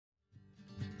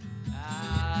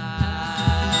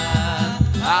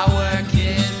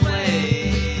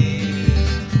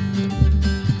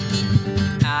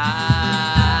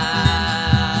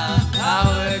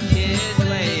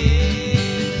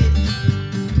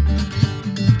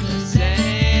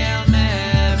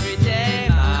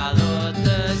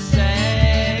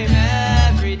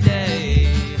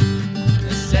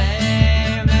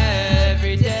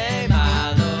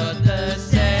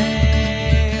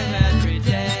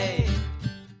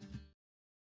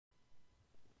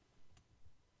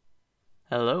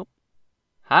Hello?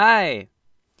 Hi!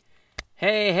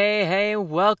 Hey,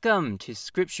 welcome to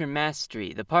Scripture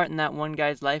Mastery, the part in that one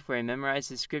guy's life where he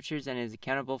memorizes scriptures and is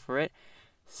accountable for it.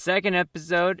 Second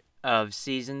episode of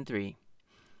Season 3.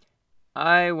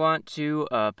 I want to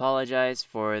apologize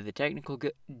for the technical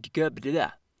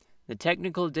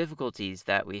difficulties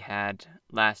that we had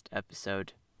last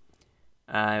episode.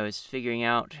 I was figuring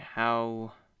out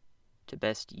how to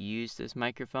best use this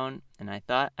microphone, and I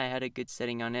thought I had a good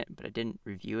setting on it, but I didn't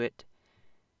review it,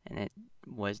 and it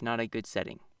was not a good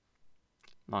setting.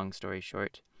 Long story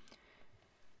short.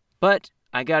 But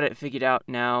I got it figured out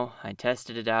now. I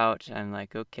tested it out. I'm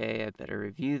like, okay, I better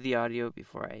review the audio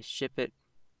before I ship it.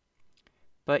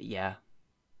 But yeah,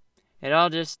 it all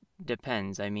just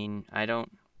depends. I mean, I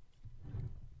don't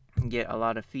get a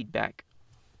lot of feedback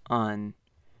on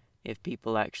if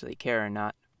people actually care or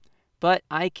not. But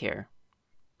I care.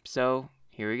 So,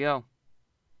 here we go.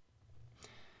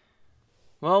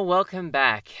 Well, welcome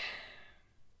back.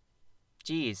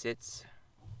 Geez, it's...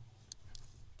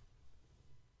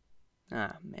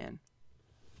 Ah, man.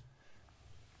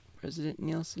 President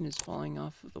Nielsen is falling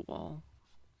off of the wall.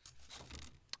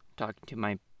 Talking to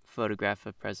my photograph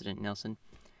of President Nielsen.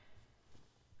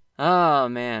 Oh,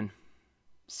 man.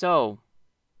 So,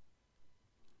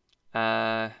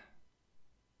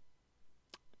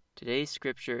 today's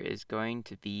scripture is going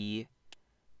to be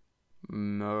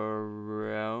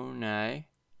Moroni.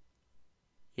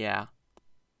 Yeah.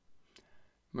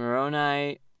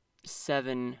 Moroni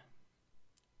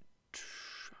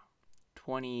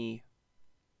 7:20.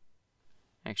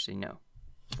 Actually, no.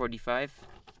 45?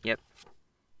 Yep.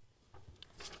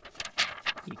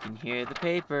 You can hear the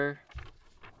paper.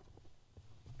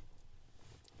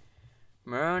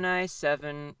 Moroni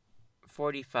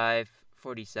 7:45,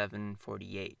 47,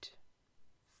 48.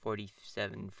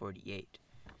 47, 48.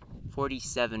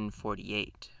 47,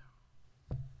 48.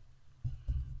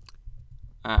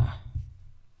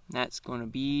 That's gonna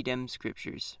be them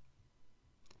scriptures.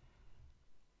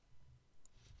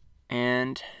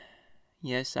 And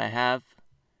yes, I have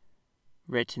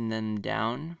written them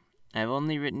down. I've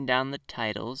only written down the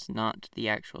titles, not the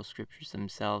actual scriptures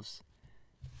themselves.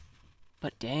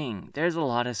 But dang, there's a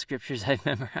lot of scriptures I've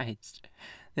memorized.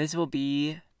 This will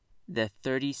be the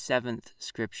 37th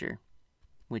scripture,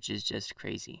 which is just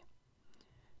crazy.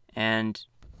 And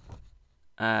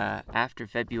after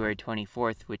February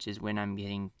 24th, which is when I'm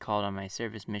getting called on my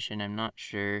service mission, I'm not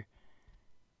sure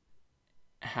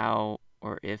how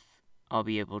or if I'll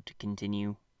be able to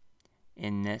continue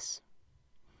in this.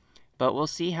 But we'll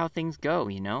see how things go,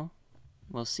 you know?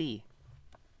 We'll see.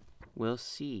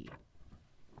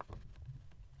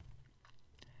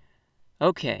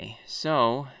 Okay,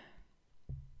 so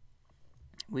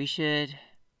we should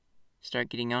start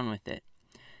getting on with it.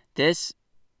 This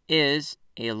is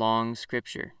a long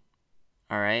scripture,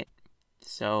 alright?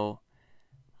 So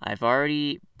I've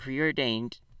already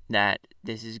preordained that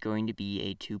this is going to be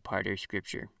a two-parter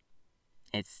scripture.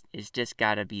 It's just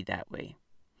gotta be that way.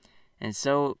 And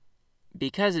so,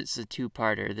 because it's a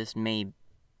two-parter, this may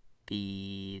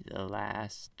be the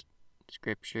last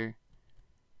scripture.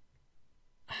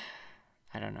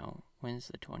 I don't know. When's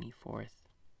the 24th?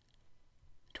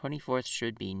 24th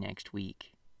should be next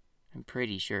week. I'm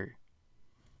pretty sure.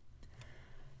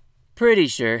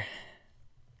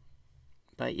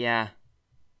 But yeah,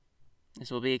 this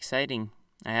will be exciting.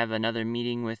 I have another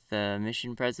meeting with the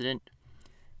mission president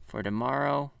for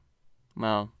tomorrow.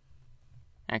 Well,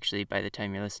 actually, by the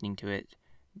time you're listening to it,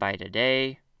 by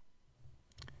today.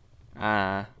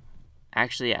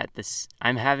 Actually,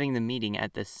 I'm having the meeting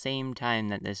at the same time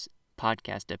that this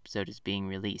podcast episode is being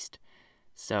released.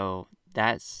 So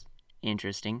that's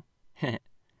interesting.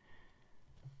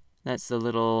 That's the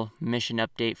little mission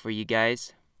update for you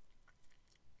guys.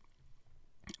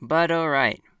 But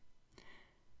alright.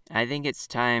 I think it's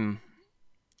time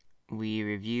we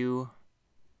review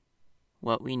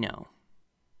what we know.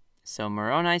 So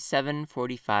Moroni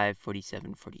 7:45,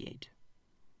 47, 48.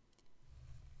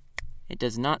 It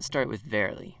does not start with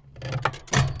verily.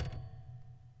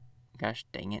 Gosh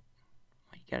dang it.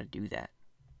 Why you gotta do that?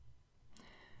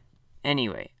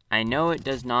 Anyway, I know it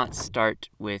does not start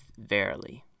with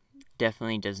verily.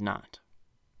 Definitely does not.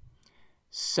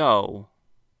 So,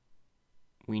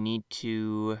 we need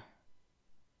to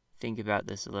think about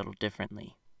this a little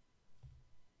differently.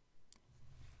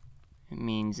 It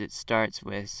means it starts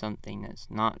with something that's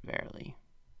not verily.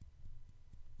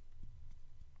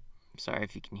 I'm sorry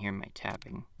if you can hear my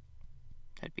tapping.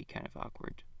 That'd be kind of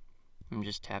awkward. I'm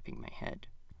just tapping my head.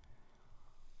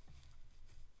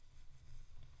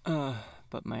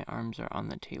 But my arms are on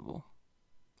the table.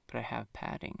 But I have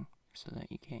padding so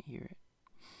that you can't hear it.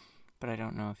 but I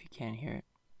don't know if you can hear it.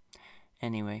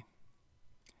 Anyway.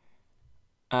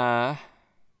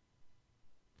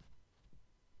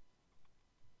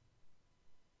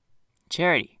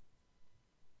 Charity.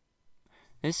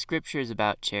 This scripture is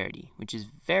about charity, which is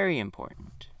very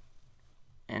important.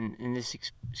 And this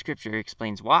scripture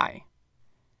explains why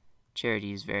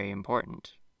charity is very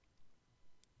important.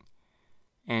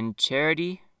 And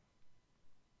charity,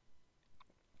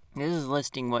 this is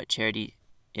listing what charity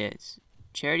is.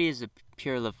 Charity is the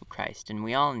pure love of Christ, and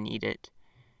we all need it.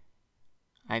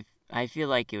 I feel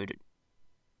like it would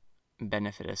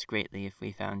benefit us greatly if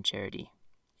we found charity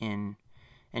in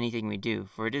anything we do,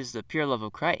 for it is the pure love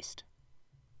of Christ.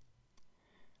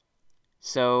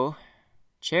 So,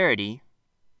 charity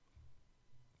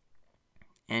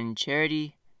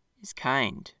is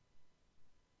kind.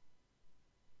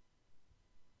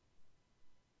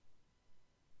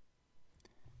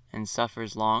 And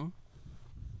suffers long.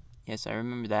 Yes, I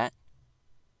remember that.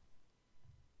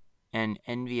 And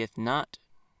envieth not,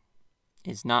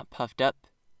 is not puffed up,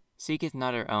 seeketh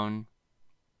not her own.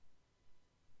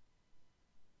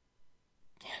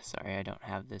 Yeah, sorry, I don't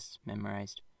have this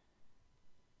memorized.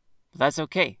 But that's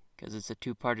okay, because it's a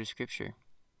two-parter scripture.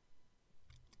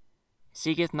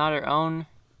 Seeketh not her own.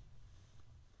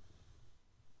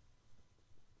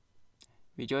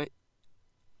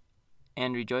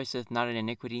 Rejoiceth not in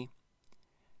iniquity,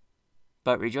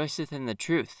 but rejoiceth in the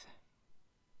truth.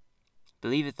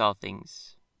 Believeth all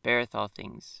things, beareth all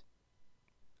things,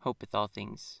 hopeth all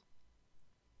things,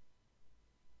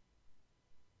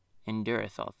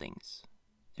 endureth all things.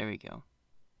 There we go.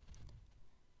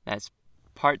 That's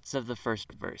parts of the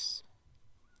first verse.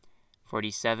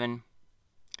 47.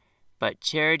 But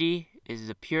charity is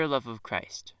the pure love of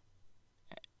Christ,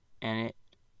 and it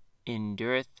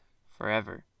endureth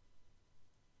forever.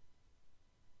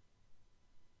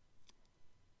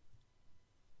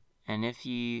 And if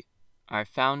ye are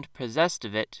found possessed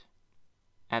of it,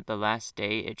 at the last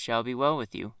day it shall be well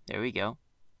with you. There we go.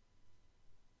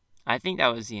 I think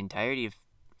that was the entirety of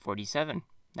 47.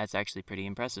 That's actually pretty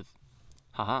impressive.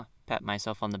 Haha, pat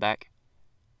myself on the back.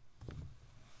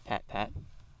 Pat, pat.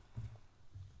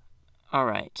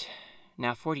 Alright,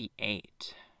 now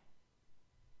 48.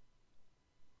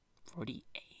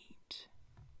 48.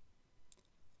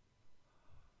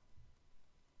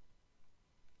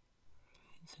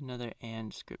 It's another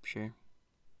and scripture.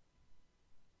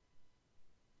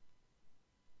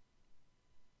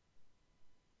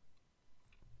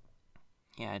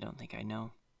 Yeah, I don't think I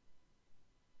know.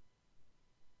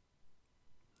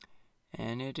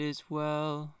 And it is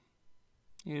well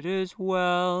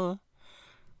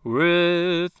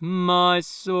with my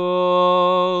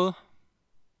soul.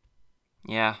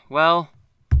 Yeah, well,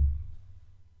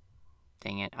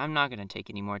 dang it, I'm not going to take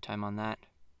any more time on that.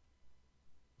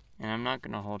 And I'm not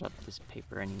going to hold up this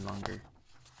paper any longer.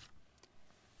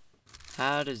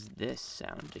 How does this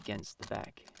sound against the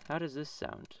back? How does this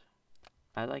sound?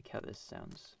 I like how this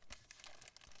sounds.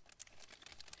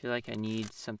 I feel like I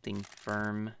need something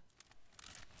firm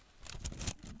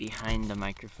behind the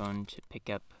microphone to pick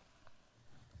up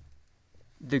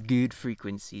the good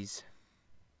frequencies.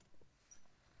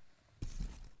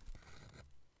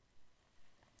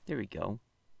 There we go.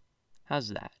 How's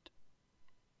that?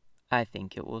 I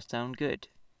think it will sound good.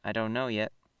 I don't know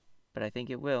yet, but I think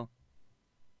it will.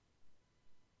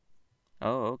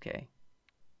 Oh, okay.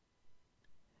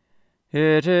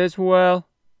 It is well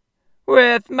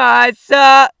with my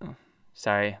soul.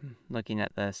 Sorry, I'm looking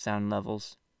at the sound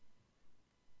levels.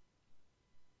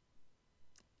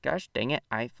 Gosh dang it,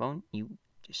 iPhone, you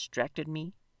distracted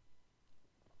me.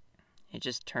 It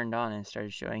just turned on and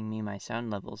started showing me my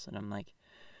sound levels, and I'm like,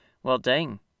 well,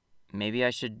 dang, maybe I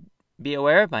should be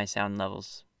aware of my sound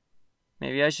levels.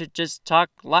 Maybe I should just talk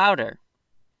louder.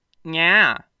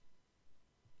 Yeah.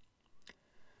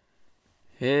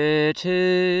 It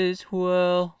is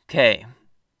well. Okay.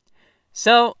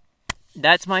 So,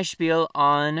 that's my spiel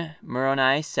on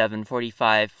Moroni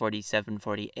 7:45, 47,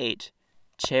 48.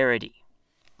 Charity.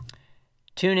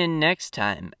 Tune in next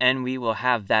time, and we will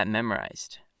have that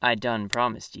memorized. I done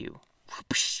promised you.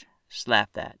 Whoosh,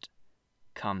 slap that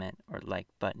comment or like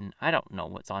button. I don't know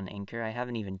what's on Anchor. I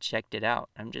haven't even checked it out.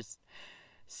 I'm just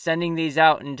sending these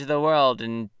out into the world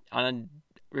and on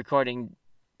a recording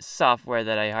software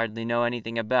that I hardly know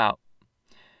anything about.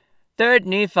 3rd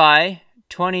Nephi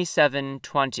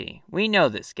 27:20. We know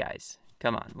this, guys.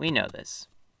 Come on, we know this.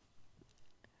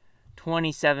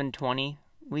 27:20.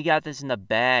 We got this in the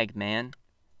bag, man.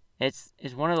 It's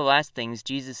one of the last things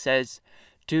Jesus says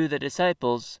to the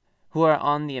disciples who are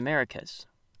on the Americas.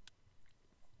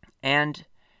 And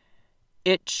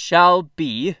it shall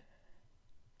be,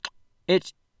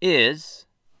 it is...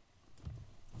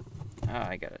 Oh,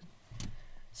 I gotta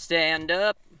stand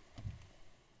up.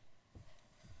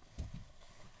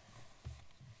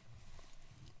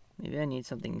 Maybe I need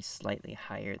something slightly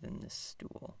higher than this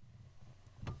stool.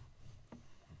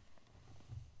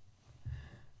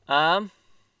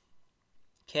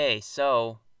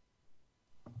 Queso.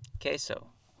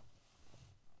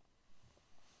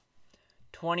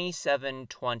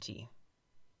 2720.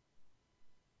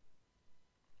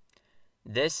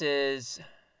 This is...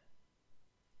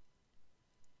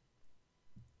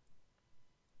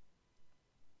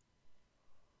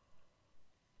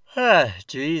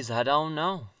 Jeez, I don't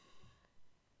know.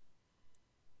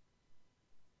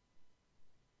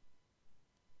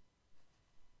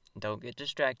 Don't get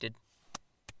distracted.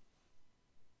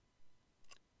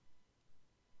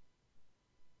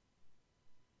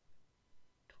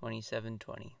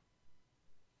 $27.20.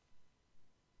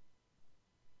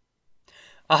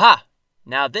 Aha!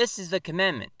 Now this is the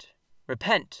commandment.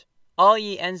 Repent, all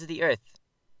ye ends of the earth.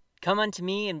 Come unto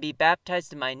me and be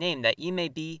baptized in my name, that ye may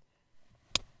be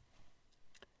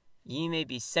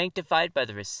sanctified by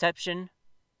the reception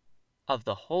of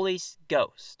the Holy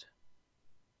Ghost,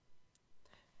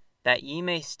 that ye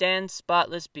may stand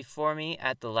spotless before me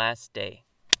at the last day.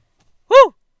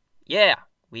 Woo! Yeah,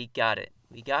 we got it.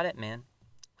 We got it, man.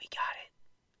 We got it.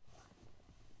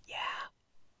 Yeah.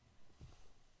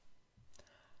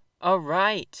 All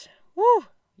right. Woo!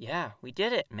 Yeah, we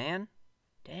did it, man.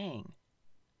 Dang.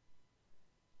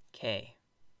 Okay.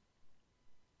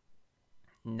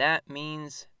 That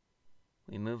means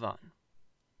we move on.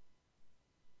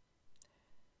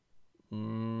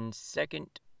 2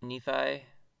 Nephi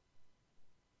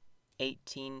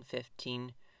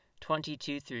 18:15,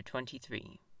 22 through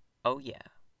 23. Oh yeah.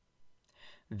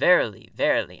 Verily,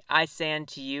 verily, I say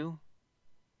unto you,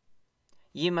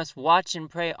 ye must watch and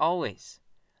pray always,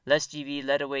 lest ye be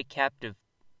led away captive.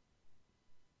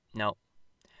 No.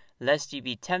 Lest ye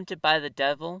be tempted by the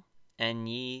devil, and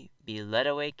ye be led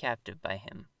away captive by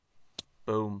him.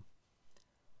 Boom.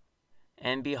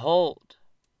 And behold,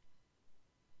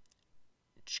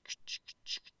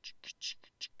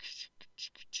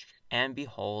 and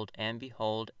behold, and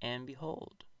behold, and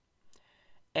behold,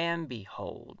 and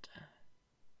behold,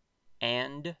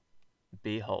 and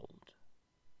behold.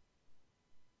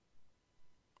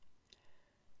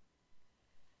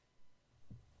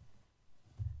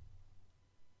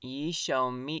 Ye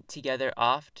shall meet together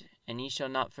oft, and ye shall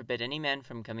not forbid any man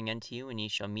from coming unto you, and ye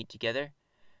shall meet together,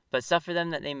 but suffer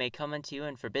them that they may come unto you,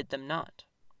 and forbid them not.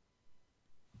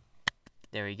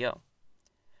 There we go.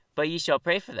 But ye shall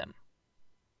pray for them,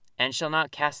 and shall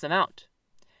not cast them out.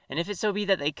 And if it so be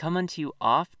that they come unto you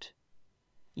oft,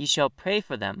 ye shall pray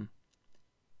for them.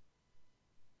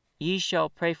 Ye shall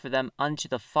pray for them unto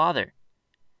the Father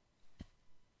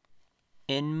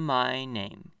in my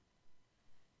name.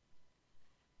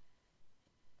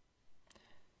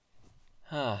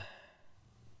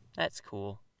 That's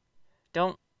cool.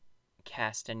 Don't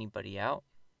cast anybody out.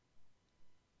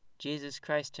 Jesus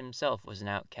Christ himself was an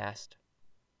outcast.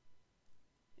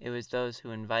 It was those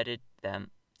who invited him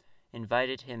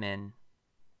in,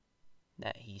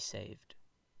 that he saved.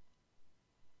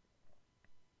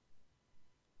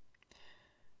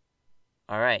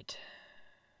 All right.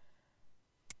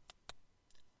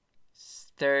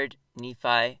 3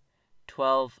 Nephi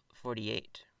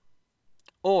 12:48.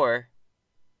 Or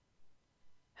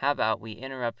how about we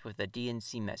interrupt with a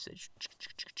DNC message?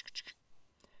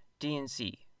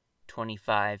 DNC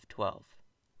 25:12.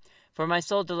 For my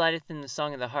soul delighteth in the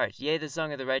song of the heart, yea, the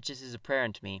song of the righteous is a prayer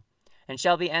unto me, and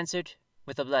shall be answered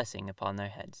with a blessing upon their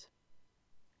heads.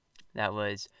 That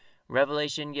was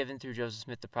revelation given through Joseph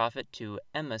Smith the prophet to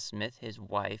Emma Smith, his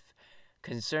wife,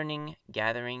 concerning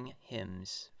gathering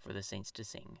hymns for the saints to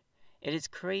sing. It is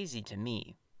crazy to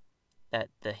me that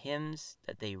the hymns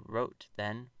that they wrote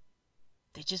then,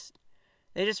 they just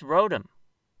wrote them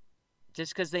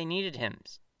just because they needed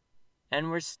hymns. And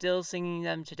we're still singing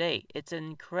them today. It's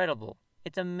incredible.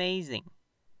 It's amazing.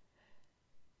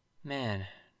 Man.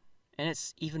 And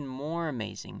it's even more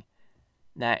amazing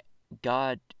that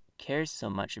God cares so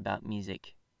much about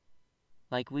music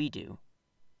like we do.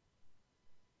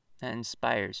 That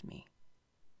inspires me.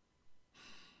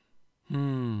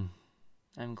 I'm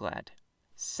glad.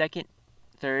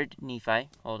 3rd Nephi.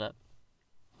 Hold up.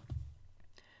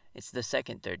 It's the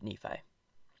 3rd Nephi.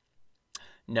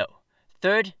 No.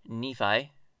 3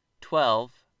 Nephi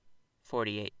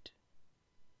 12:48.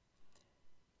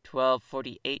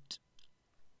 12:48.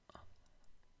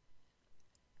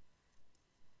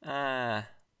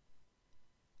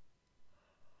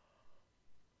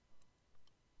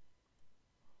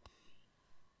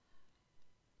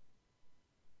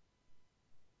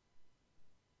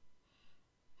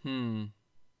 I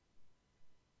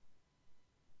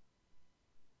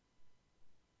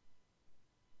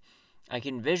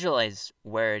can visualize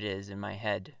where it is in my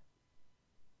head.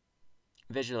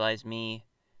 Visualize me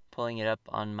pulling it up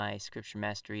on my Scripture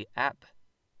Mastery app,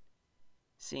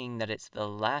 seeing that it's the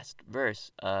last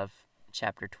verse of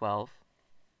chapter 12.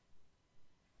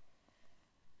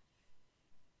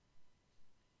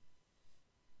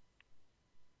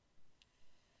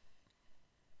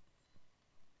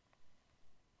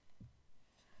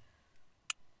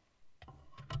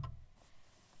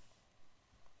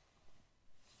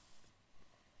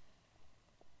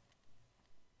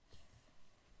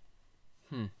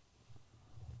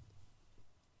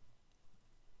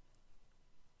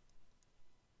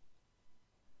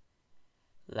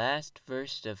 Last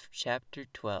verse of chapter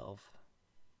 12.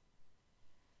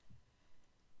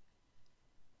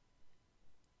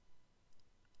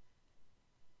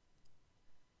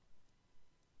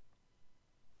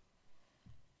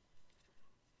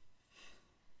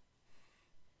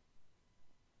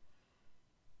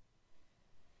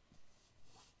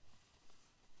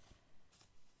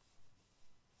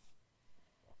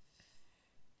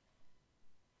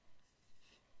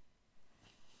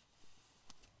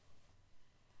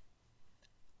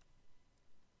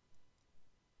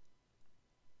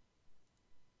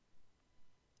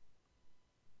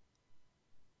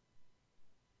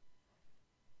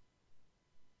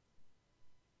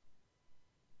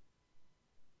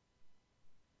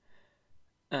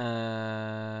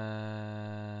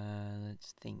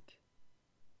 Let's think.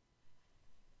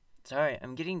 Sorry,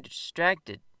 I'm getting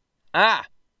distracted. Ah!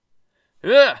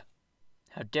 Ugh!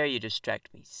 How dare you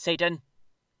distract me, Satan!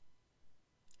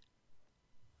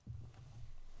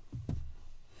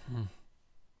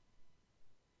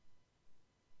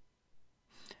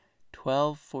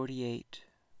 12:48.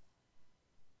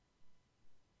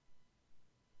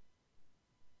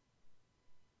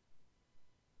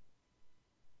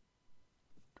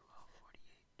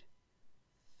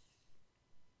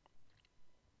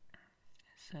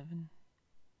 Seven.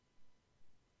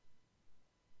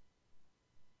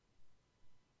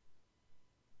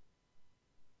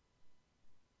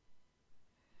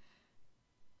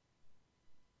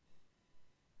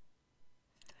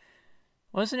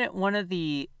 Wasn't it one of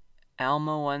the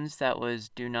Alma ones that was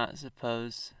Do Not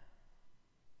Suppose?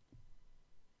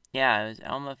 Yeah, it was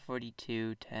Alma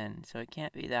 42:10, so it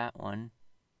can't be that one.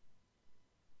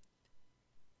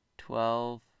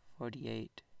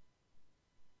 12:48.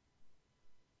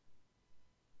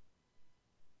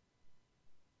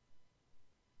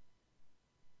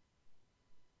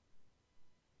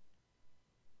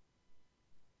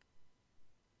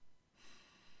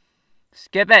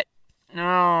 Skip it!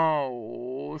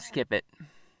 No, skip it.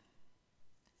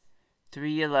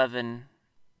 3:11.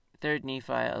 3rd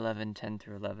Nephi 11:10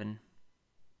 through 11.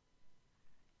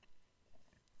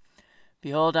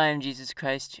 Behold, I am Jesus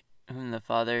Christ, whom the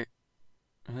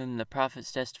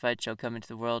prophets testified shall come into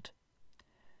the world.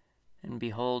 And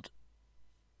behold,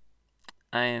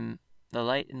 I am the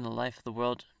light and the life of the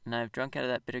world, and I have drunk out of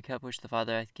that bitter cup which the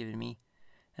Father hath given me,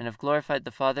 and have glorified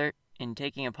the Father in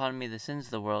taking upon me the sins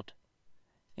of the world,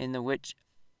 in the which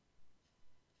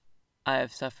I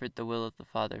have suffered the will of the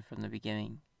Father from the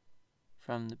beginning.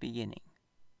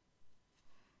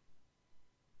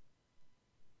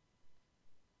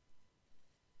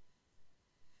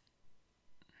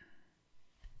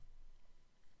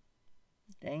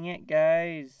 Dang it,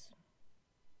 guys.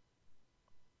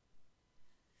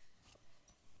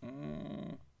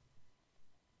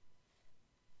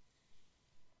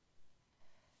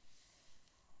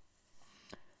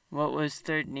 What was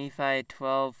 3rd Nephi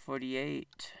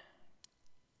 12:48?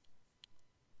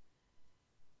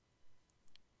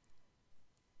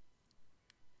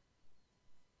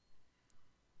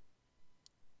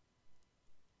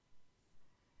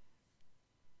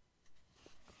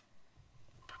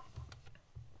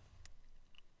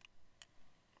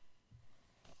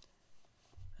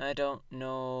 I don't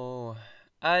know.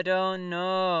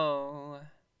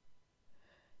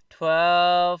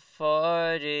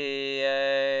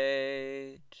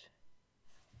 12:48.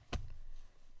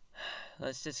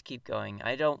 Let's just keep going.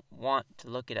 I don't want to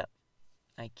look it up.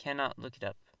 I cannot look it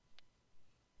up.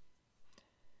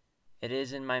 It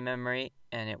is in my memory,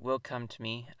 and it will come to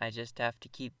me. I just have to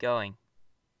keep going.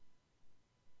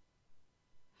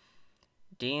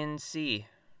 D&C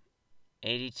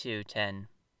 82:10.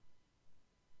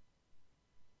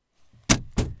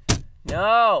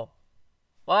 No!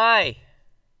 Why?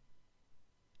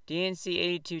 D&C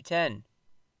 82:10.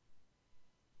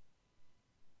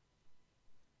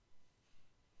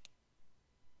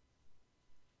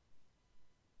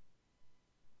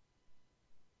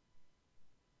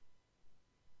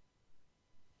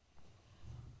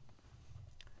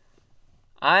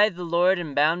 I, the Lord,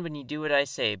 am bound when ye do what I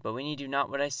say, but when ye do not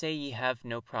what I say, ye have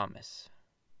no promise.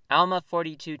 Alma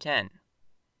 42:10.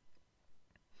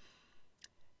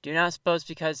 Do not suppose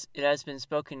because it has been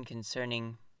spoken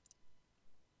concerning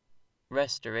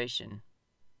restoration,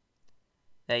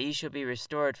 that ye shall be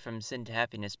restored from sin to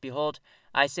happiness. Behold,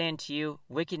 I say unto you,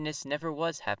 wickedness never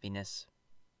was happiness.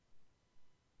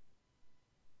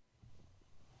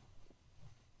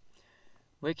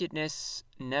 Wickedness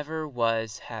never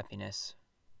was happiness.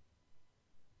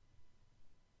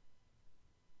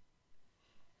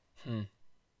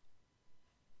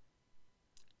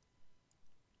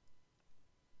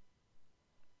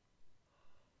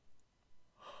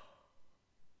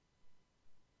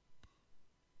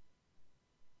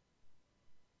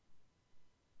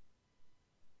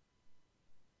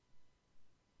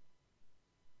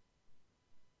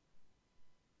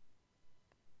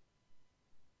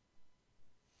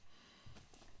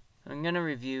 I'm going to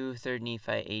review 3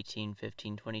 Nephi 18,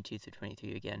 15, 22 through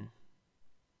 23 again.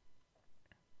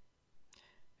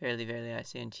 Verily, verily, I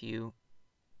say unto you,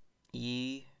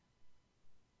 ye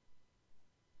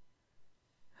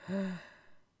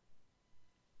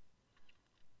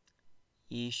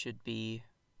should be.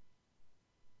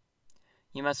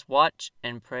 Ye must watch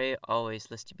and pray always,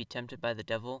 lest ye be tempted by the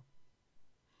devil.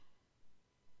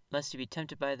 Lest ye be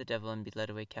tempted by the devil and be led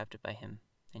away captive by him,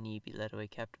 and ye be led away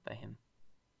captive by him.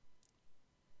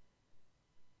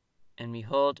 And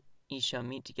behold, ye shall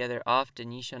meet together oft,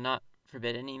 and ye shall not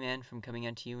forbid any man from coming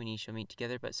unto you when ye shall meet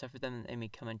together, but suffer them that they may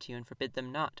come unto you, and forbid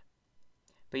them not.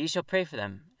 But ye shall pray for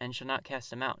them, and shall not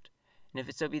cast them out. And if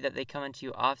it so be that they come unto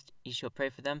you oft, ye shall pray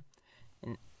for them,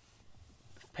 and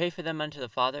pray for them unto the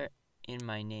Father in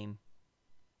my name.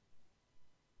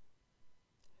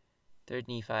 3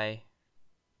 Nephi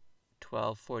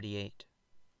 12:48.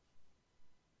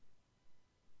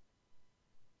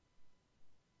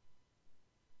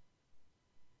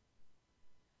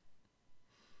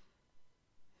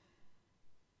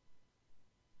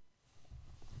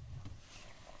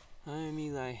 I am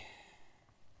Eli.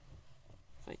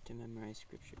 Fight to memorize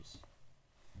scriptures.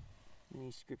 As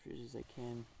many scriptures as I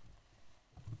can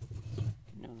to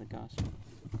know the gospel.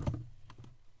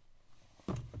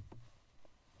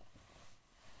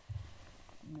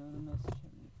 Know the message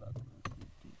Heavenly Father wants me to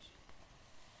teach.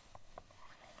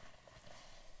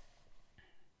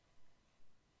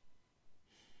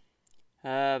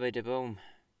 By the boom.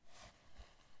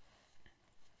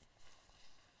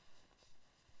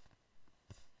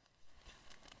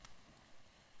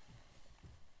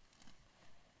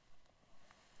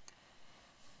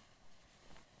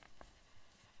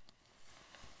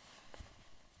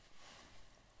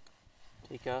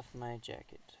 Take off my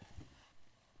jacket.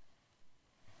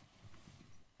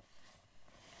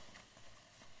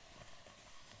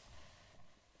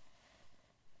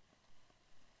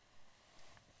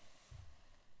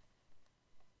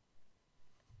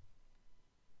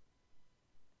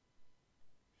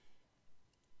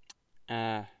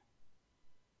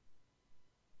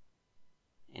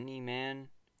 Any man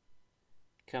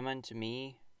come unto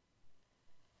me,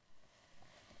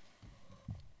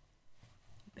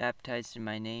 baptized in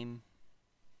my name,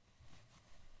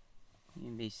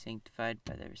 and be sanctified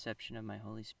by the reception of my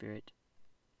Holy Spirit.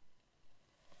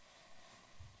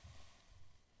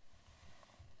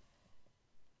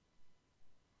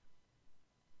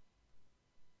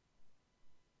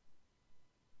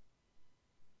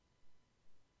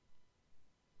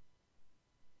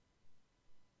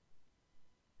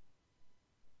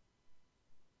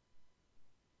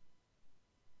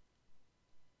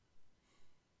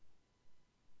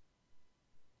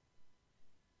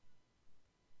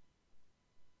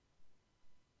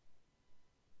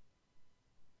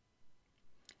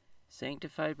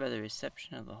 Sanctified by the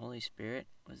reception of the Holy Spirit.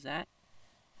 Was that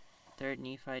 3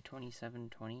 Nephi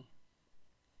 27:20?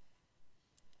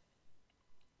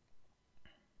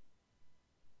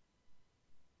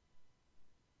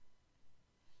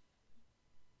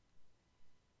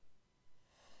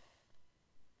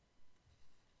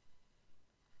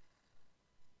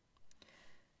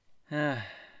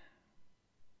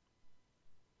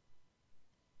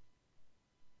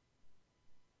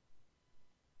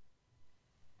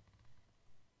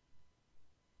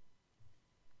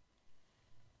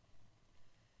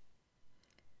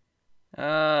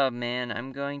 Oh man,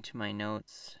 I'm going to my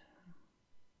notes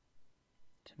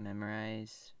to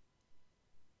memorize.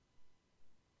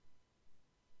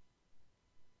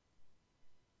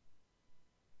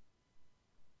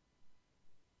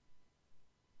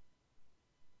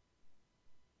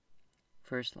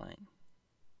 First line.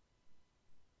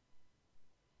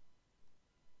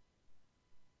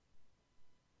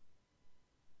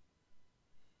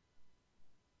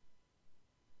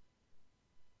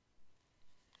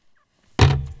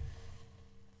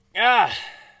 Ah!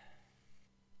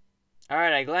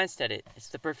 Alright, I glanced at it. It's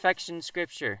the perfection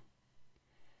scripture.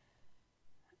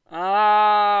 Oh,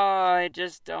 I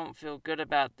just don't feel good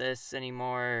about this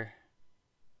anymore.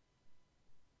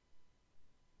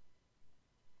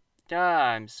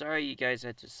 I'm sorry you guys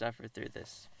had to suffer through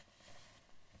this.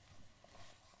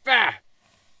 Ah!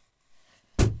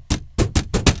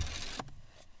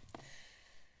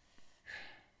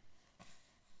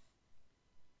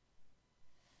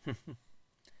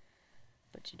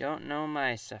 But you don't know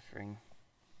my suffering.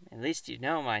 At least you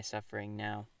know my suffering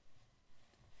now.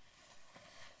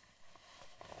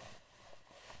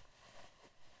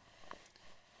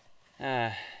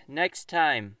 Next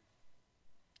time.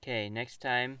 Okay, next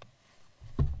time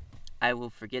I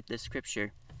will forget the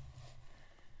scripture.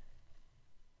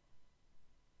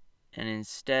 And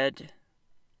instead,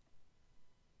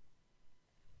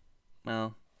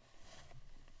 well,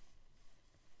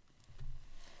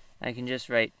 I can just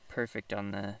write perfect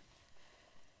on the...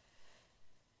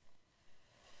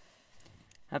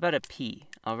 How about a P?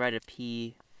 I'll write a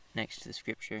P next to the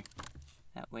scripture.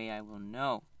 That way I will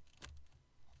know.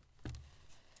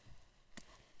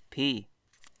 P.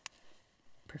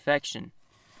 Perfection.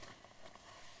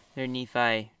 3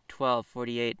 Nephi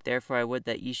 12:48. Therefore I would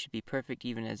that ye should be perfect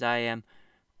even as I am,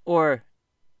 or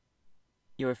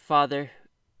your Father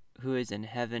who is in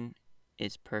heaven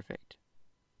is perfect.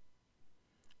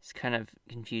 It's kind of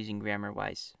confusing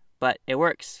grammar-wise, but it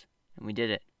works, and we did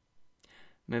it.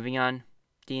 Moving on,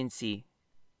 D and C.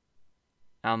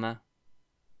 Alma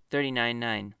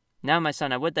 39:9. Now, my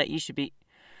son, I would that ye should be...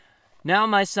 Now,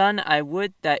 my son, I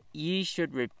would that ye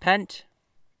should repent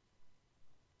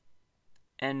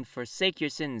and forsake your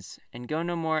sins, and go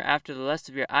no more after the lust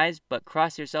of your eyes, but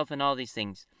cross yourself in all these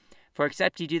things. For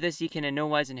except ye do this, ye can in no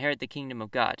wise inherit the kingdom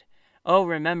of God. Oh,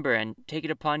 remember, and take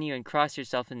it upon you, and cross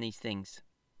yourself in these things.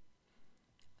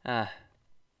 A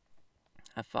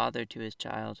father to his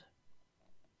child.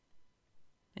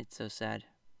 It's so sad,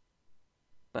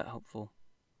 but hopeful.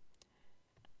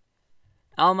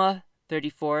 Alma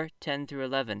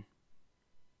 34:10-11.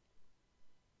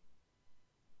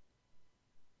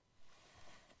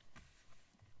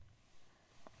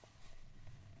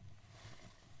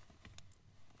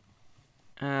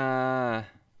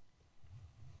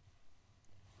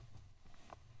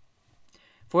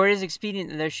 For it is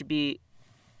expedient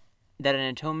that an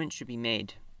atonement should be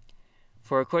made.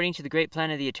 For according to the great plan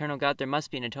of the eternal God, there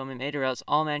must be an atonement made, or else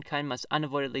all mankind must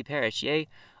unavoidably perish. Yea,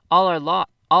 all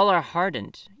are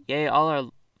hardened. Yea, all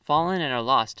are fallen and are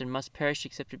lost, and must perish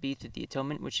except it be through the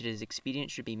atonement which it is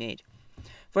expedient should be made.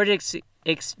 For it is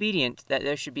expedient that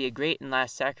there should be a great and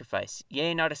last sacrifice.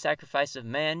 Yea, not a sacrifice of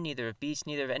man, neither of beast,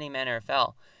 neither of any manner of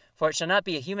fowl. For it shall not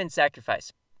be a human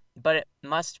sacrifice, but it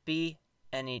must be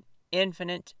an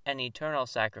infinite and eternal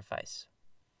sacrifice.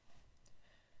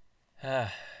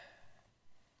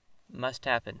 Must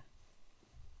happen.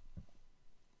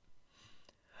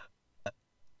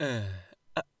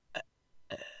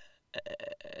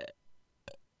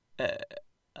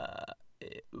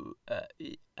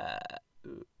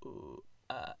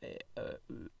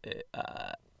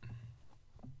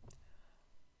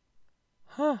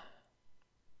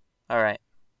 Alright.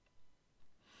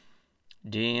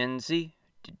 DNC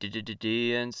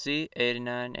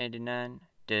 89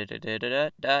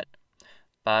 dot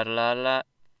ba-da-la-la.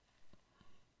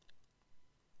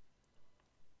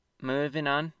 Moving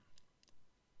on.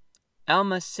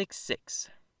 Alma 6:6.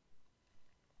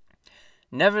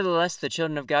 Nevertheless, the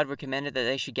children of God were commanded that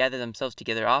they should gather themselves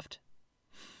together oft,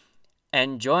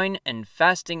 and join in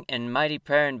fasting and mighty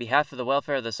prayer in behalf of the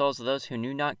welfare of the souls of those who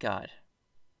knew not God.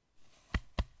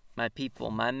 My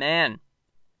people, my man.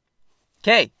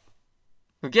 Okay,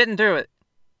 we're getting through it.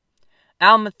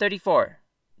 Alma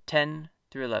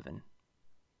 34:10-11.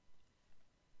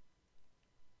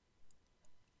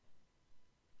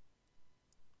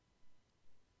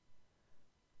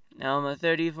 Alma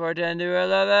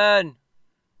 34:10-11.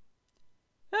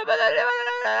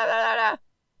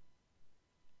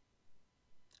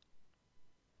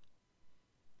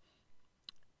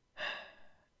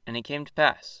 And it came to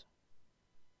pass.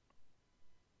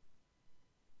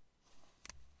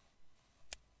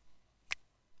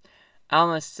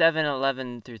 Alma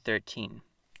 7:11-13.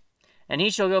 And he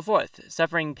shall go forth,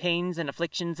 suffering pains and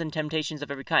afflictions and temptations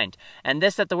of every kind. And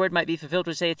this that the word might be fulfilled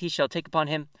which saith, he shall take upon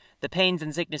him the pains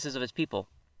and sicknesses of his people.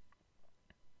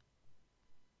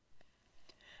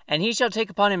 And he shall take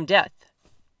upon him death,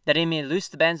 that he may loose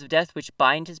the bands of death which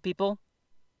bind his people.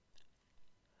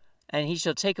 And he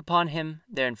shall take upon him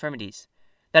their infirmities,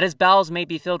 that his bowels may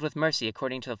be filled with mercy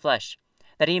according to the flesh,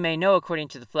 that he may know according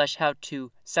to the flesh how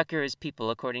to succor his people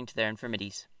according to their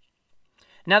infirmities.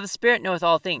 Now the Spirit knoweth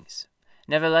all things.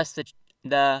 Nevertheless,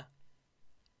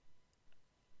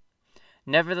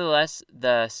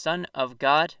 the Son of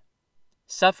God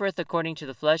suffereth according to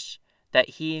the flesh, that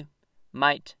he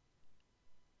might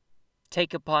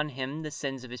take upon him the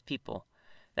sins of his people,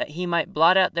 that he might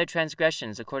blot out their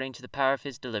transgressions according to the power of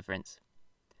his deliverance.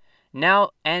 Now,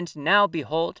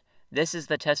 behold, this is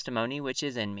the testimony which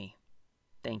is in me.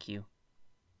 Thank you.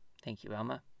 Thank you,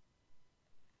 Alma.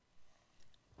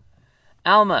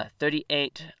 Alma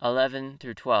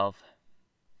 38:11-12.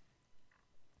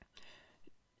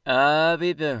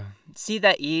 See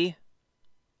that ye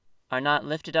are not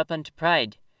lifted up unto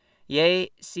pride.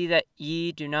 Yea, see that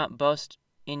ye do not boast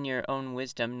in your own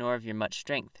wisdom, nor of your much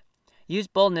strength. Use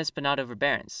boldness, but not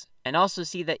overbearance. And also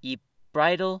see that ye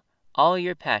bridle all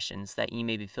your passions, that ye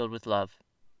may be filled with love.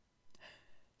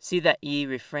 See that ye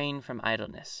refrain from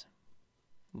idleness.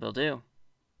 Will do.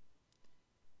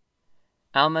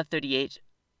 Alma 38,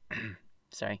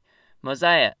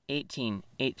 Mosiah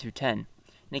 18:8-10. And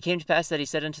it came to pass that he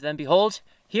said unto them, Behold,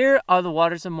 here are the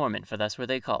waters of Mormon, for thus were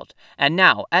they called. And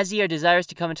now, as ye are desirous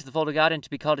to come into the fold of God, and to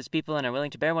be called his people, and are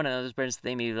willing to bear one another's burdens, that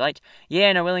they may be light, yea,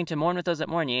 and are willing to mourn with those that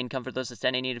mourn, yea, and comfort those that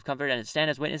stand in need of comfort, and stand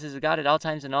as witnesses of God at all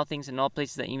times, and all things, and all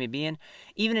places that ye may be in,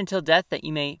 even until death, that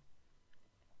ye may...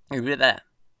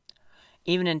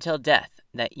 even until death,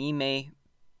 that ye may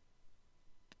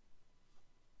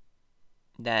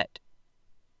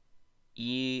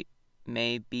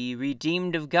be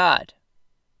redeemed of God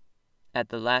at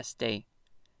the last day,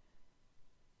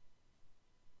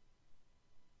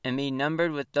 and be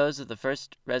numbered with those of the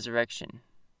first resurrection,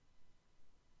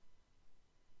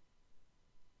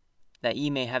 that ye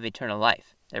may have eternal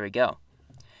life. There we go.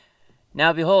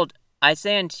 Now behold, I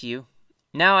say unto you,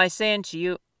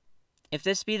 if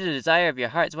this be the desire of your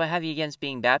hearts, what have ye against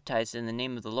being baptized in the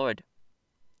name of the Lord?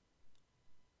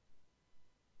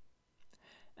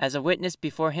 As a witness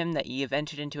before him that ye have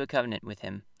entered into a covenant with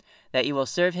him, that ye will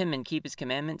serve him and keep his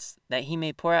commandments, that he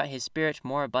may pour out his Spirit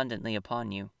more abundantly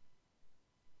upon you.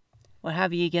 What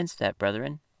have ye against that,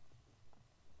 brethren?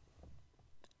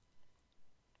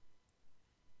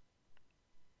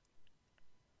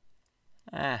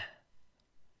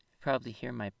 Probably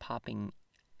hear my popping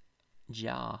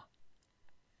jaw.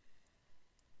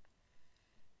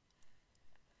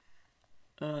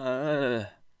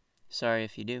 Sorry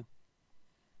if you do.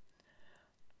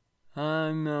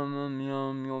 Alma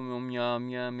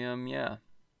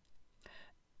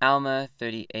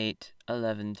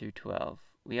 38:11-12.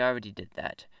 We already did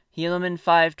that. Helaman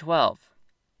 5:12.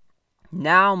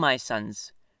 Now, my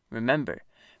sons, remember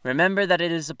that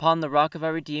it is upon the rock of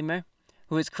our Redeemer,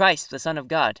 who is Christ, the Son of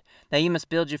God, that ye must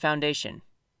build your foundation.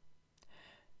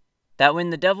 That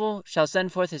when the devil shall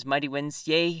send forth his mighty winds,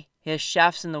 yea, his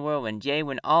shafts in the whirlwind, yea,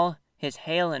 when all his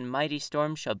hail and mighty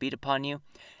storms shall beat upon you,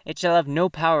 it shall have no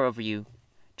power over you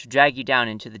to drag you down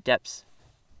into the depths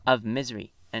of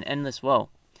misery and endless woe,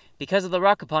 because of the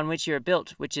rock upon which you are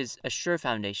built, which is a sure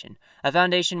foundation, a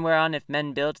foundation whereon if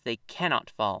men build, they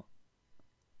cannot fall.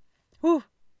 Whew!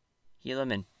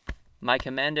 Helaman, my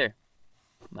commander,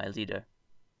 my leader.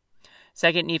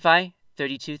 2 Nephi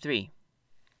 32:3.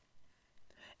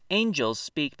 Angels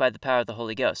speak by the power of the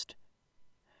Holy Ghost,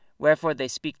 wherefore they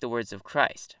speak the words of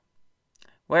Christ.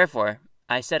 Wherefore,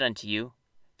 I said unto you,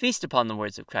 feast upon the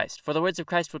words of Christ, for the words of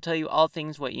Christ will tell you all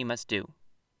things what ye must do.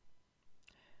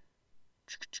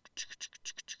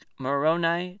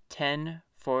 Moroni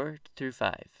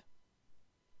 10:4-5.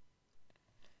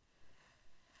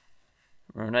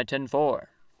 Moroni 10:4.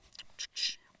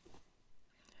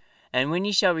 And when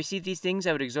ye shall receive these things,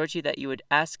 I would exhort you that you would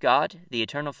ask God, the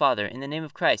eternal Father, in the name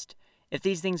of Christ, if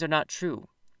these things are not true.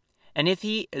 And if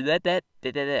these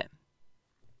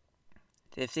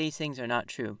things are not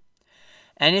true.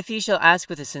 And if ye shall ask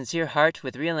with a sincere heart,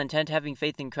 with real intent, having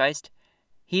faith in Christ,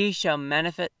 he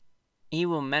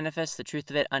will manifest the truth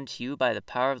of it unto you by the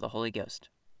power of the Holy Ghost.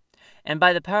 And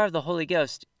by the power of the Holy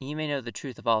Ghost ye may know the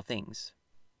truth of all things.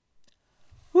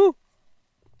 Woo!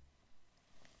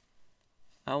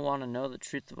 I want to know the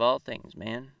truth of all things,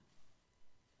 man.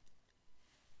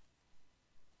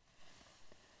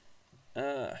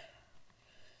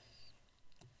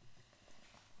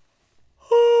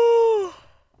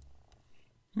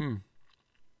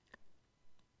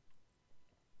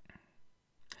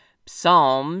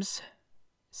 Psalms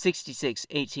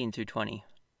 66:18-20.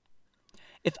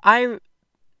 If I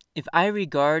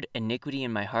regard iniquity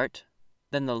in my heart,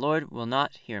 then the Lord will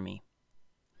not hear me.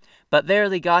 But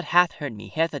verily God hath heard me,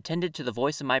 hath attended to the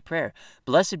voice of my prayer.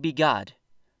 Blessed be God,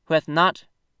 who hath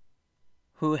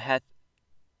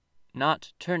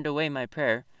not turned away my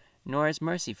prayer, nor his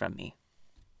mercy from me.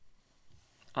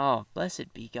 Oh,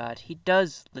 blessed be God. He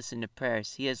does listen to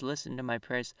prayers. He has listened to my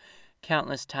prayers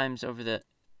countless times over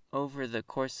the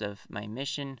course of my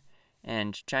mission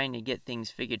and trying to get things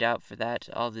figured out for that,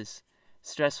 all this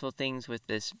stressful things with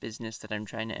this business that I'm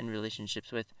trying to end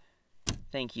relationships with.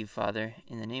 Thank you, Father.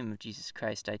 In the name of Jesus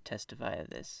Christ, I testify of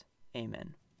this.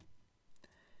 Amen.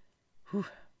 Whew.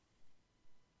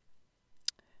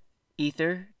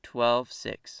 Ether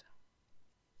 12:6.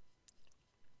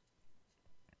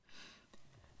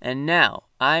 And now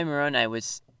I, Moroni, would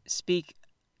speak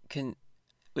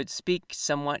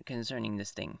somewhat concerning this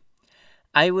thing.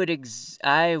 I would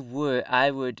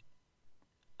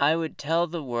tell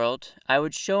the world, I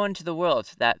would show unto the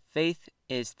world that faith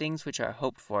is things which are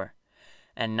hoped for,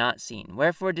 and not seen.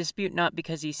 Wherefore dispute not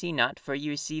because ye see not, for ye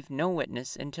receive no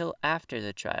witness until after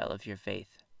the trial of your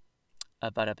faith.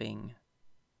 Bada bing.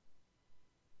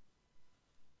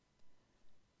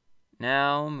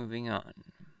 Now, moving on.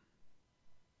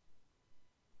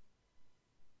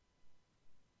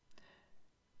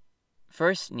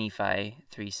 First Nephi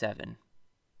 3:7.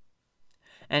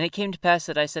 And it came to pass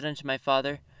that I said unto my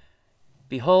father,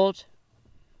 that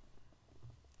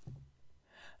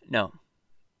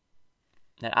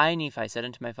I, Nephi, said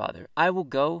unto my father, I will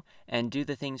go and do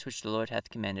the things which the Lord hath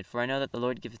commanded. For I know that the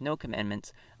Lord giveth no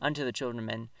commandments unto the children of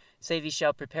men, save he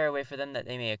shall prepare a way for them that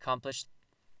they may accomplish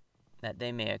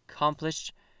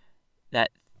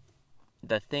that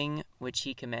the thing which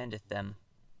he commandeth them.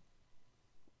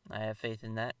 I have faith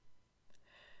in that.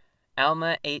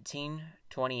 Alma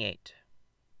 18:28.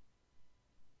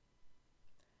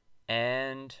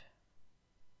 And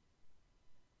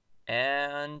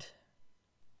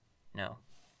no.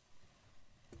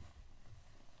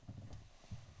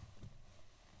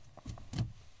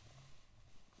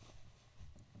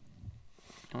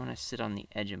 I want to sit on the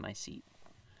edge of my seat.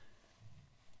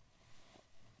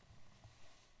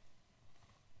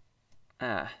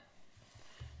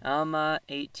 Alma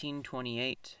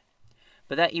 18:28.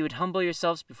 But that ye would humble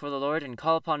yourselves before the Lord, and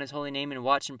call upon his holy name, and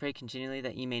watch and pray continually,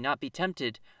 that ye may not be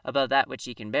tempted above that which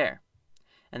ye can bear.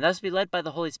 And thus be led by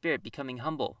the Holy Spirit, becoming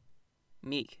humble,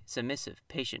 meek, submissive,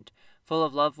 patient, full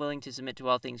of love, willing to submit to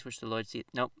all things which the Lord seeth.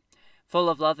 Nope. Full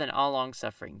of love and all long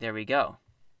suffering. There we go.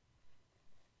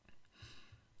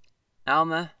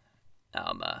 Alma.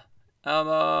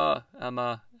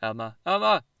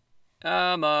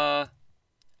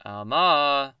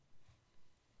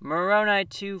 Moroni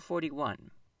 2:41.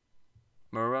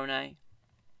 Moroni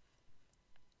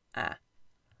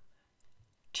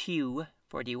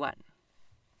 2:41.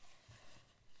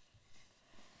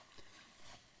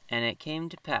 And it came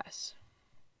to pass.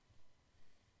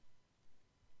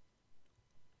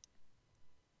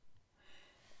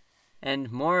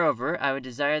 And moreover, I would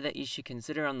desire that ye should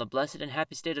consider on the blessed and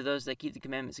happy state of those that keep the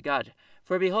commandments of God.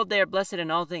 For behold, they are blessed in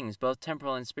all things, both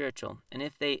temporal and spiritual.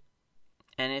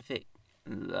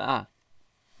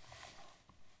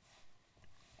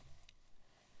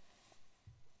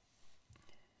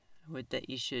 Would that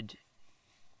ye should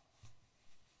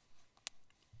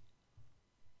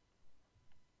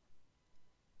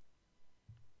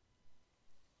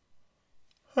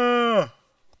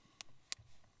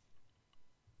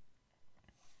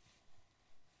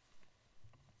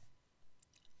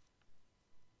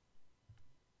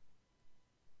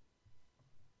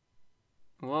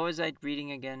What was I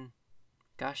reading again?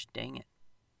 Gosh dang it.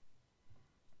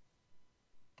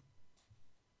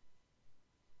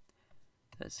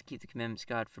 Let's keep the commandments of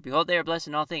God. For behold, they are blessed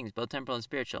in all things, both temporal and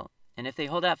spiritual. And if they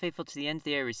hold out faithful to the end,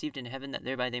 they are received into heaven, that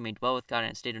thereby they may dwell with God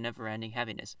in a state of never-ending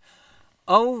happiness.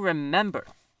 Oh, remember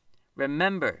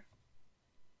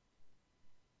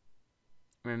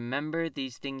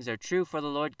these things are true, for the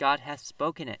Lord God hath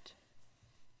spoken it.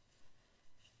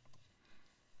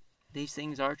 These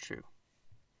things are true.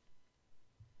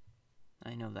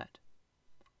 I know that.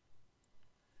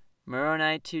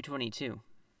 Moroni 2:22.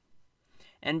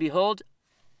 And behold,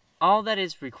 all that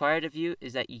is required of you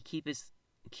is that ye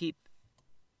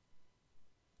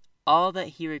all that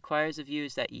he requires of you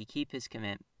is that ye keep his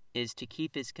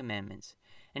commandments.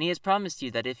 And he has promised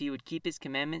you that if ye would keep his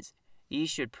commandments, ye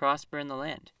should prosper in the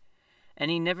land.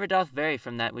 And he never doth vary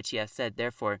from that which he hath said.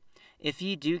 Therefore, if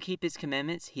ye do keep his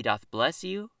commandments, he doth bless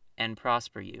you and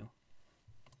prosper you.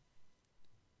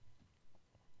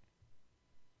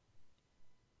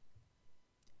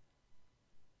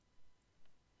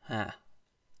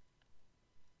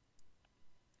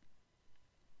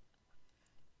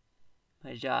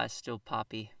 My jaw is still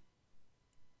poppy.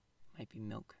 Might be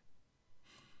milk.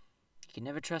 You can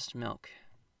never trust milk.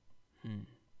 And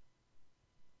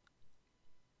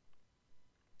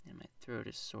my throat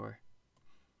is sore.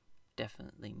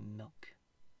 Definitely milk.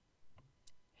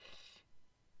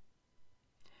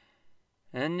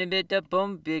 And a bit of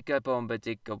boom, big a boom, but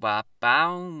tick a wap,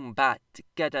 boom, bat,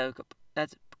 get a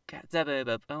that's a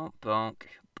boom, boom,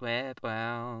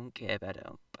 boom, get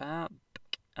a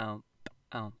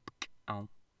boom.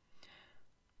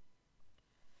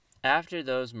 After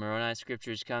those Moroni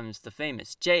scriptures comes the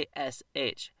famous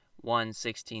JSH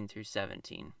 1:16 through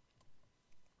 17.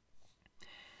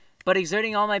 But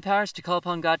exerting all my powers to call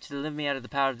upon God to deliver me out of the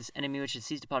power of this enemy which had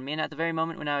seized upon me, and at the very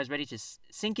moment when I was ready to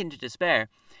sink into despair,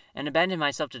 and abandon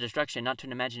myself to destruction, not to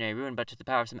an imaginary ruin, but to the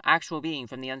power of some actual being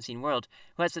from the unseen world,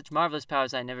 who has such marvelous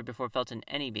powers I had never before felt in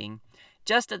any being,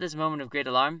 just at this moment of great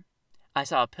alarm, I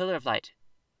saw a pillar of light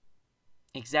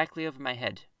exactly over my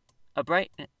head,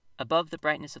 above the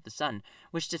brightness of the sun,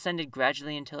 which descended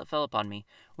gradually until it fell upon me.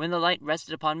 When the light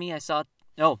rested upon me, I saw...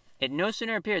 it no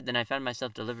sooner appeared than I found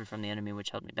myself delivered from the enemy which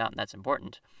held me bound. That's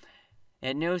important.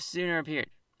 It no sooner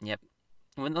appeared. Yep.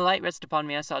 When the light rested upon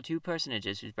me, I saw two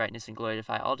personages whose brightness and glory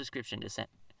defy all description,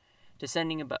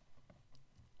 descending above...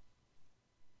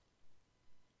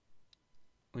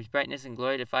 whose brightness and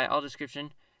glory defy all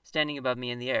description, standing above me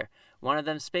in the air. One of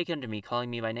them spake unto me, calling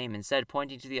me by name, and said,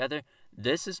 pointing to the other,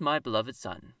 This is my beloved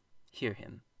Son. Hear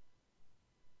him.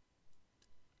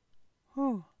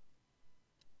 Whew.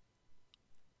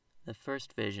 The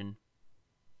first vision.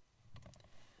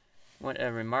 What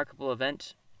a remarkable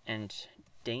event and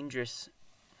dangerous,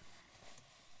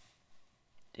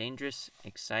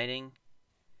 exciting.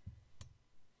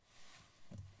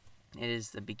 It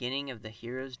is the beginning of the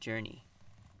hero's journey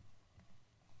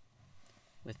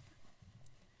with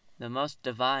the most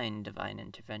divine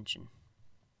intervention.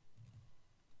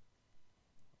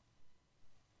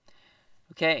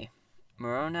 Okay,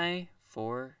 Moroni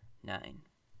 4:9.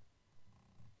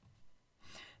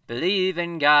 Believe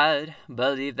in God,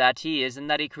 believe that He is, and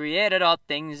that He created all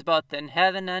things, both in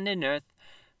heaven and in earth.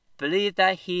 Believe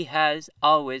that He has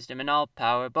all wisdom and all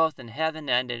power, both in heaven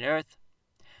and in earth.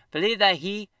 Believe that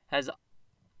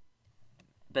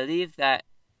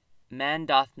man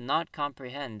doth not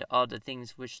comprehend all the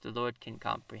things which the Lord can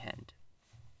comprehend.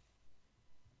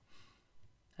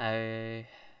 I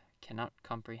cannot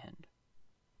comprehend.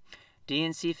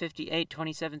 D&C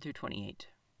 58:27 through 28.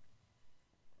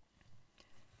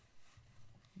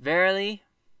 Verily,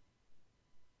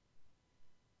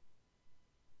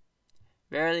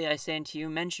 I say unto you,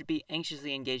 men should be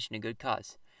anxiously engaged in a good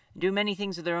cause, and do many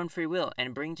things of their own free will,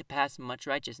 and bring to pass much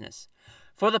righteousness.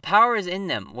 For the power is in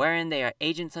them, wherein they are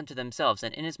agents unto themselves,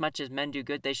 and inasmuch as men do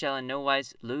good, they shall in no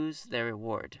wise lose their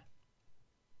reward.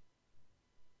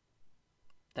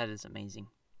 That is amazing.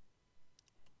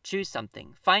 Choose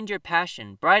something, find your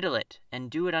passion, bridle it, and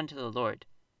do it unto the Lord.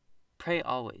 Pray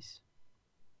always.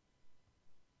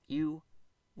 You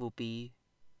will be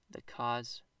the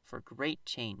cause for great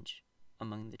change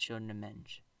among the children of men.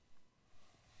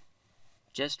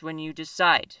 Just when you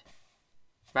decide,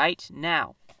 right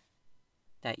now,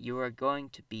 that you are going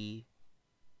to be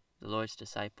the Lord's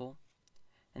disciple,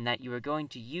 and that you are going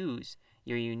to use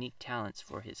your unique talents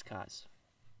for His cause.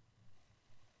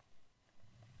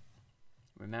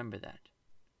 Remember that.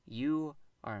 You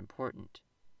are important.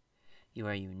 You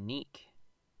are unique.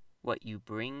 What you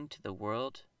bring to the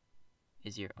world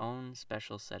is your own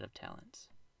special set of talents.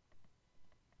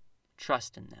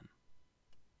 Trust in them.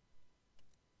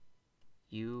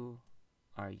 You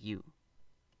are you.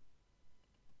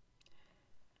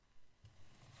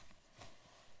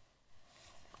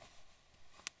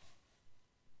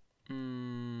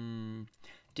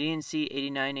 D&C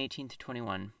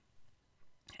 89:18-21.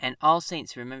 And all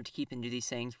saints who remember to keep and do these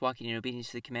sayings, walking in obedience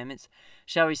to the commandments,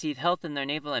 shall receive health in their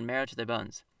navel and marrow to their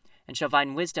bones, and shall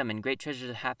find wisdom and great treasures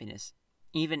of happiness,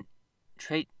 even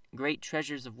great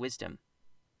treasures of wisdom,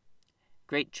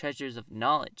 great treasures of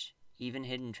knowledge, even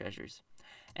hidden treasures,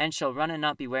 and shall run and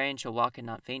not be weary, and shall walk and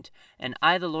not faint. And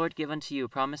I, the Lord, give unto you a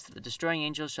promise that the destroying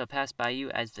angels shall pass by you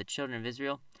as the children of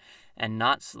Israel, and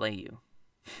not slay you.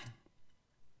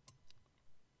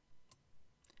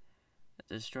 That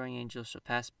the destroying angels shall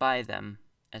pass by them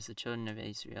as the children of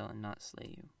Israel, and not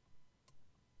slay you.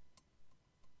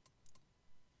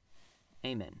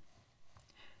 Amen.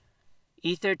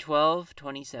 Ether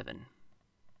 12:27.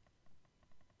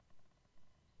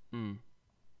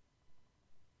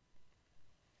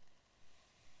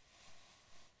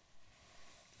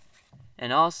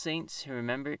 And all saints who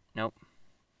remember... Nope.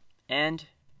 And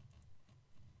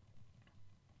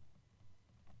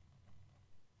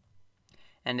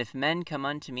if men come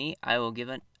unto me, I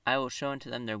will show unto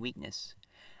them their weakness.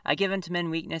 I give unto men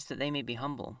weakness that they may be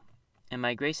humble, and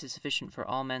my grace is sufficient for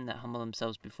all men that humble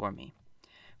themselves before me.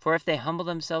 For if they humble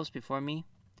themselves before me,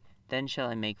 then shall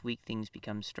I make weak things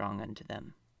become strong unto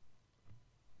them.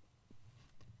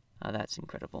 Oh, that's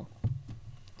incredible.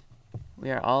 We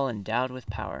are all endowed with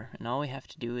power, and all we have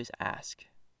to do is ask.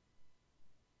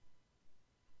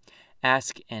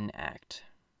 Ask and act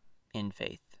in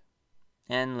faith,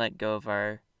 and let go of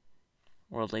our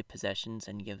worldly possessions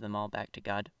and give them all back to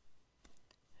God.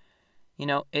 You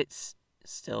know, it's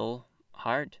still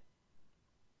hard,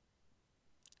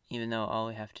 even though all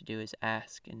we have to do is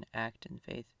ask and act in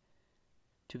faith,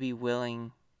 to be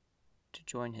willing to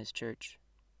join His church.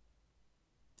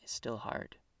 It's still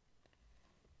hard.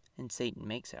 And Satan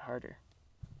makes it harder.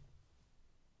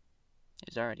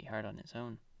 It's already hard on its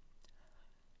own.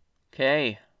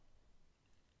 Okay.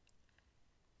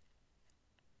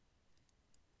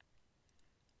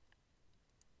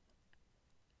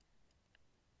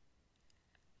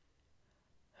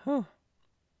 Whew.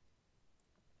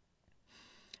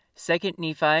 2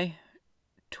 Nephi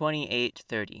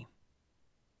 28:30.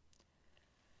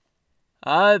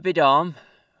 Abidam,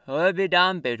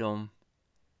 bidum.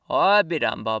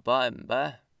 Abidam baba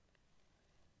imba.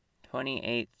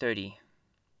 28:30.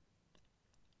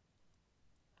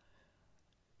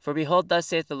 For behold, thus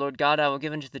saith the Lord God, I will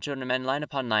give unto the children of men line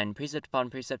upon line, precept upon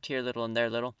precept, here little and there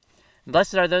little. And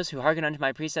blessed are those who hearken unto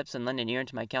my precepts, and lend an ear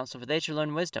unto my counsel, for they shall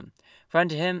learn wisdom. For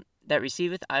unto him that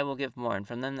receiveth I will give more, and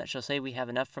from them that shall say we have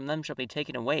enough, from them shall be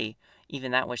taken away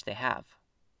even that which they have.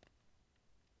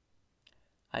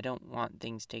 I don't want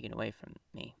things taken away from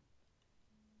me.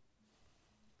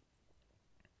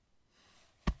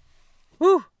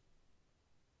 Woo!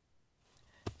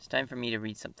 It's time for me to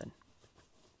read something.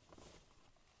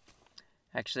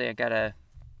 Actually, I gotta...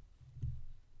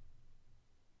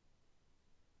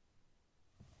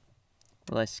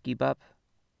 Will I ski bop?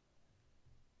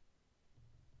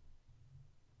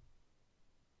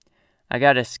 I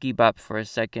gotta ski bop for a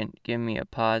second. Give me a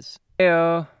pause.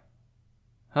 Heyo!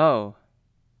 Oh.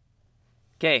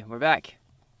 Okay, we're back.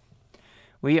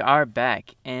 We are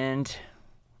back, and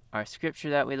our scripture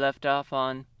that we left off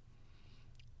on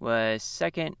was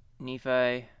 2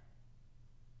 Nephi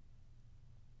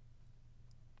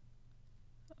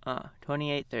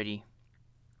 28:30.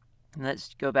 And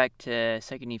let's go back to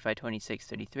 2 Nephi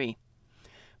 26:33.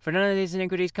 For none of these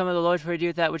iniquities come of the Lord, for he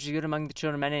doeth that which is good among the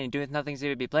children of men, and he doeth nothing save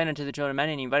it be plain unto the children of men,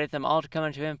 and he inviteth them all to come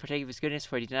unto him, partake of his goodness,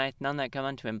 for he denieth none that come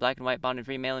unto him, black and white, bond and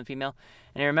free, male and female,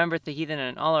 and he remembereth the heathen,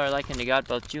 and all are alike unto God,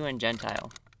 both Jew and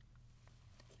Gentile.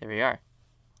 There we are.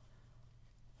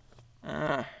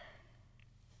 I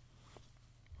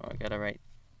gotta write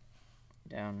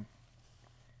down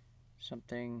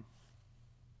something.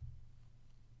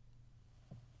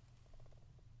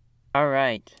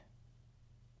 Alright.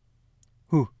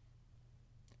 Whew.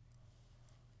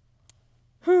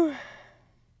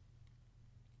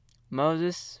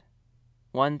 Moses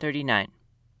 1:39.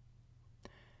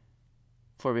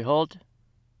 For behold,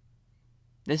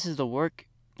 this is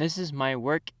my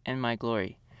work and my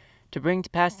glory, to bring to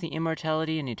pass the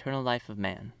immortality and eternal life of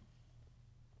man.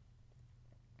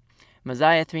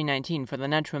 Mosiah 3:19. For the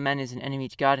natural man is an enemy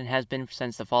to God, and has been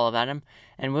since the fall of Adam,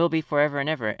 and will be forever and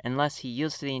ever, unless he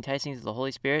yields to the enticings of the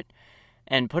Holy Spirit,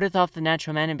 and putteth off the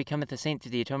natural man, and becometh a saint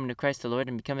through the atonement of Christ the Lord,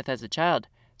 and becometh as a child,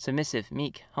 submissive,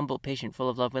 meek, humble, patient, full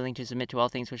of love, willing to submit to all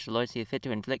things which the Lord seeth fit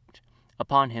to inflict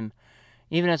upon him,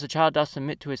 even as a child doth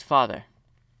submit to his father.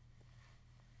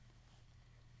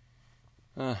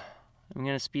 I'm going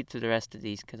to speed through the rest of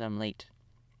these, because I'm late.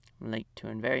 I'm late to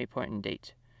a very important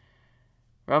date.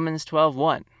 Romans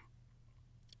 12:1.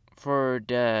 For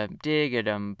the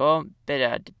dig-a-dum bum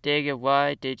bida dig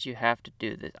why did you have to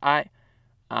do this?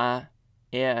 I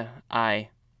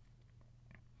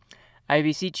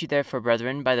beseech you therefore,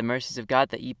 brethren, by the mercies of God,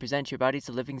 that ye present your bodies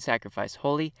a living sacrifice,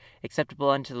 holy, acceptable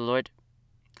unto the Lord,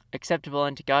 acceptable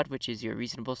unto God, which is your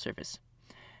reasonable service.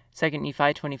 2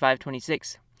 Nephi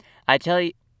 25:26. I tell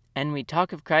you, and we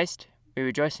talk of Christ, we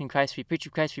rejoice in Christ, we preach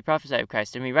of Christ, we prophesy of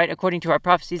Christ, and we write according to our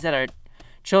prophecies, that our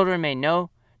children may know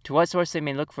to what source they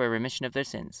may look for a remission of their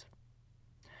sins.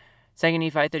 2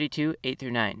 Nephi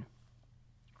 32:8-9.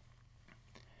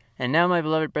 And now, my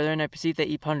beloved brethren, I perceive that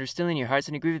ye ponder still in your hearts,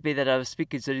 and it grieveth me that I will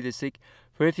speak concerning this sake.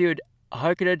 For if you would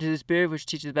hearken unto the Spirit which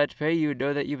teacheth about to pray, you would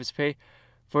know that you must pray.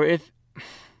 For if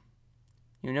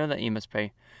you know that ye must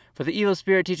pray. For the evil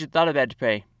spirit teacheth not a man to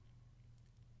pray,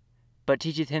 but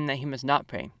teacheth him that he must not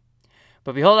pray.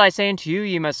 But behold, I say unto you,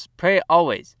 ye must pray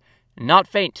always, and not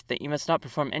faint, that ye must not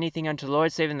perform anything unto the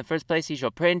Lord, save in the first place ye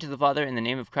shall pray unto the Father in the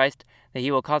name of Christ, that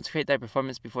he will consecrate thy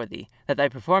performance before thee, that thy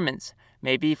performance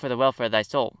may be for the welfare of thy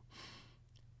soul.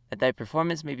 That thy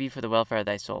performance may be for the welfare of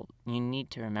thy soul. You need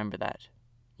to remember that.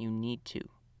 You need to.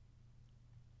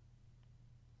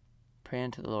 Pray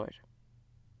unto the Lord.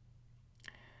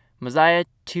 Mosiah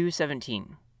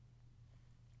 2:17.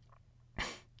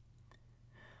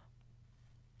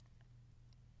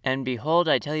 And behold,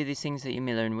 I tell you these things that you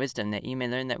may learn wisdom, that you may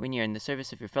learn that when you are in the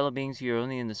service of your fellow beings, you are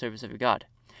only in the service of your God.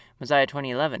 Mosiah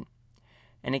 20:11.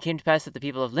 And it came to pass that the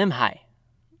people of Limhi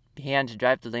began to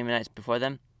drive the Lamanites before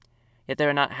them. Yet they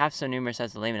were not half so numerous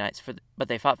as the Lamanites, but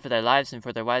they fought for their lives and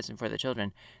for their wives and for their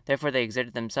children. Therefore they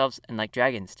exerted themselves, and like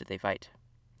dragons did they fight.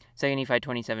 2 Nephi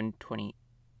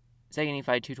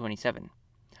 2:27.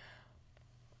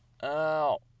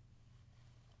 Oh.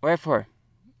 Wherefore,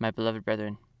 my beloved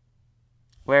brethren,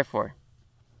 Wherefore,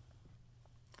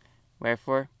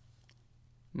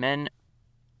 men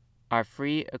are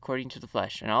free according to the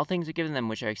flesh, and all things are given them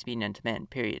which are expedient unto man,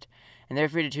 period. And they are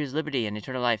free to choose liberty and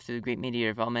eternal life through the great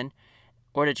mediator of all men,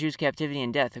 or to choose captivity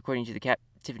and death according to the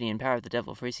captivity and power of the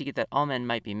devil, for he seeketh that all men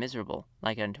might be miserable,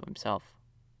 like unto himself.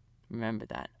 Remember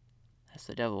that. That's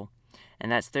the devil.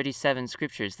 And that's 37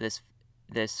 scriptures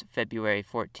this February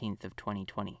 14th of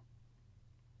 2020.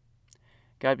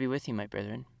 God be with you, my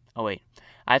brethren. Oh, wait.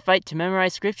 I fight to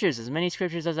memorize scriptures, as many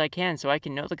scriptures as I can, so I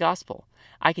can know the gospel.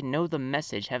 I can know the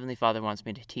message Heavenly Father wants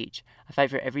me to teach. I fight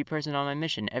for every person on my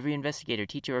mission, every investigator,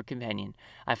 teacher, or companion.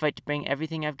 I fight to bring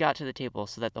everything I've got to the table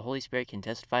so that the Holy Spirit can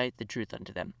testify the truth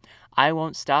unto them. I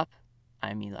won't stop.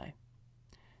 I'm Eli.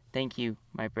 Thank you,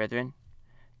 my brethren.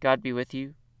 God be with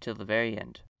you till the very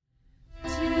end.